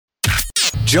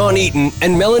John Eaton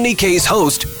and Melanie Kay's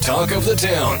host, Talk of the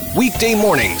Town, weekday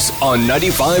mornings on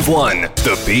 95.1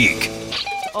 The Peak.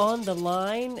 On the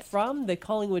line from the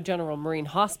Collingwood General Marine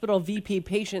Hospital, VP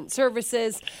Patient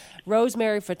Services,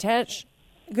 Rosemery Frketich.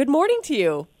 Good morning to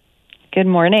you. Good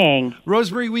morning.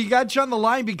 Rosemery, we got you on the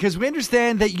line because we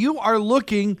understand that you are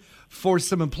looking for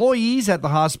some employees at the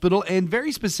hospital and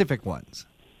very specific ones.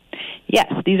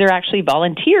 Yes, these are actually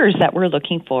volunteers that we're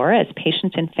looking for as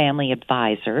patient and family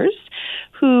advisors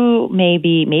who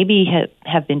maybe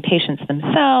have been patients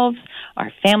themselves,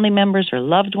 are family members or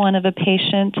loved one of a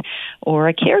patient or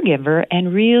a caregiver,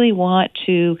 and really want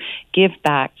to give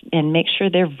back and make sure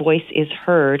their voice is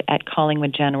heard at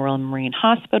Collingwood General Marine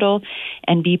Hospital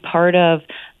and be part of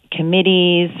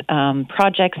committees,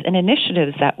 projects, and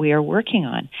initiatives that we are working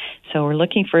on. So we're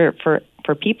looking for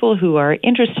people who are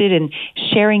interested in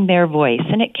sharing their voice.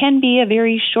 And it can be a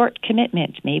very short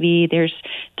commitment. Maybe there's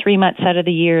 3 months out of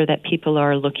the year that people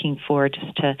are looking for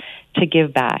just to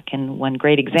give back. And one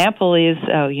great example is,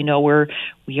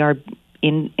 we are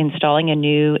installing a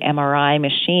new MRI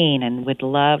machine and would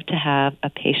love to have a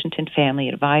patient and family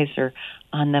advisor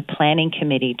on the planning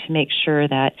committee to make sure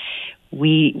that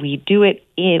we do it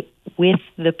with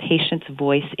the patient's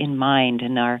voice in mind,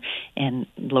 and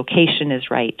location is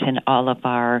right, and all of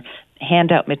our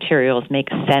handout materials make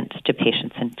sense to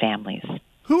patients and families.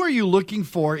 Who are you looking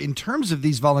for in terms of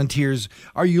these volunteers?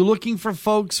 Are you looking for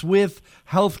folks with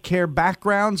healthcare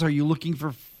backgrounds? Are you looking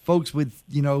for folks with,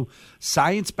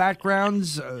 science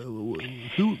backgrounds?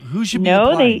 Who should be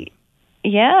applying?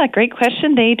 Yeah, great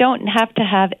question. They don't have to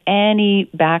have any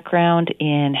background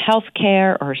in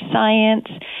healthcare or science.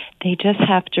 They just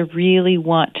have to really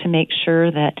want to make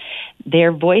sure that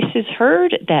their voice is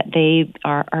heard, that they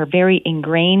are very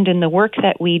ingrained in the work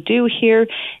that we do here,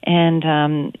 and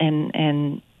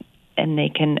they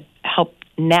can help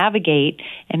navigate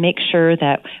and make sure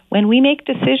that when we make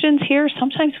decisions here,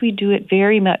 sometimes we do it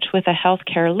very much with a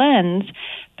healthcare lens,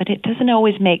 but it doesn't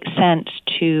always make sense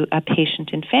to a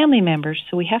patient and family member.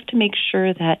 So we have to make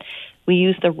sure that we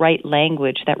use the right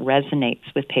language that resonates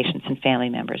with patients and family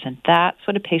members. And that's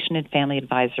what a patient and family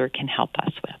advisor can help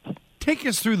us with. Take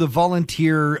us through the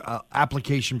volunteer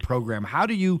application program. How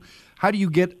do you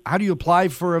apply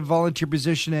for a volunteer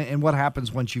position, and what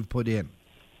happens once you've put in?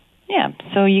 Yeah,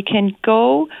 so you can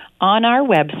go on our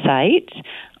website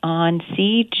on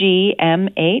cgmh.on.ca,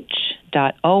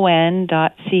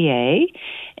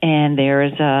 and there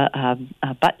is a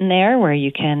button there where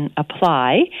you can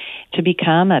apply to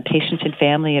become a patient and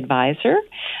family advisor.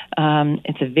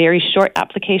 It's a very short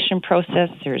application process.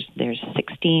 There's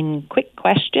 16 quick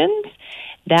questions.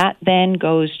 That then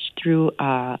goes through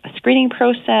a screening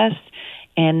process,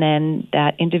 and then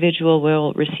that individual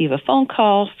will receive a phone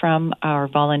call from our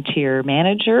volunteer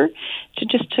manager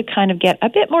to kind of get a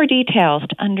bit more details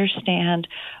to understand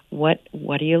what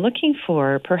are you looking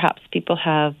for. Perhaps people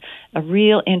have a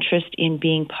real interest in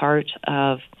being part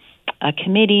of a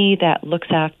committee that looks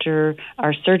after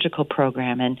our surgical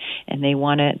program, and they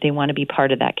want to be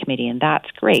part of that committee, and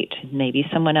that's great. Maybe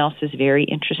someone else is very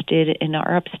interested in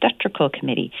our obstetrical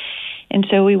committee, and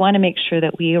so we want to make sure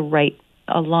that we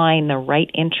align the right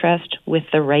interest with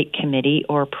the right committee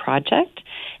or project,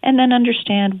 and then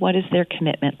understand what is their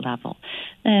commitment level.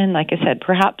 And like I said,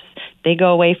 perhaps they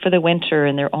go away for the winter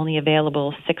and they're only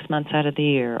available 6 months out of the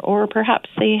year, or perhaps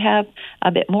they have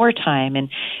a bit more time. And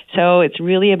so it's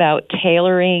really about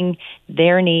tailoring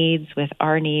their needs with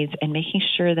our needs and making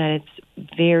sure that it's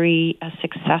a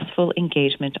successful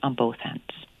engagement on both ends.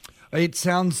 It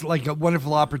sounds like a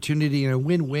wonderful opportunity and a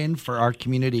win-win for our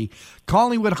community.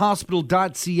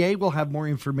 CollingwoodHospital.ca will have more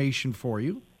information for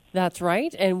you. That's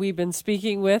right. And we've been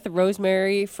speaking with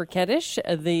Rosemery Frketich,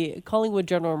 the Collingwood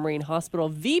General Marine Hospital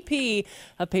VP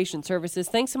of Patient Services.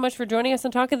 Thanks so much for joining us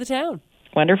on Talk of the Town.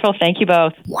 Wonderful. Thank you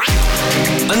both.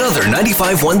 Another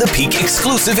 95.1 The Peak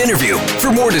exclusive interview.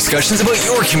 For more discussions about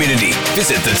your community,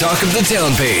 visit the Talk of the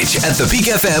Town page at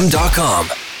thepeakfm.com.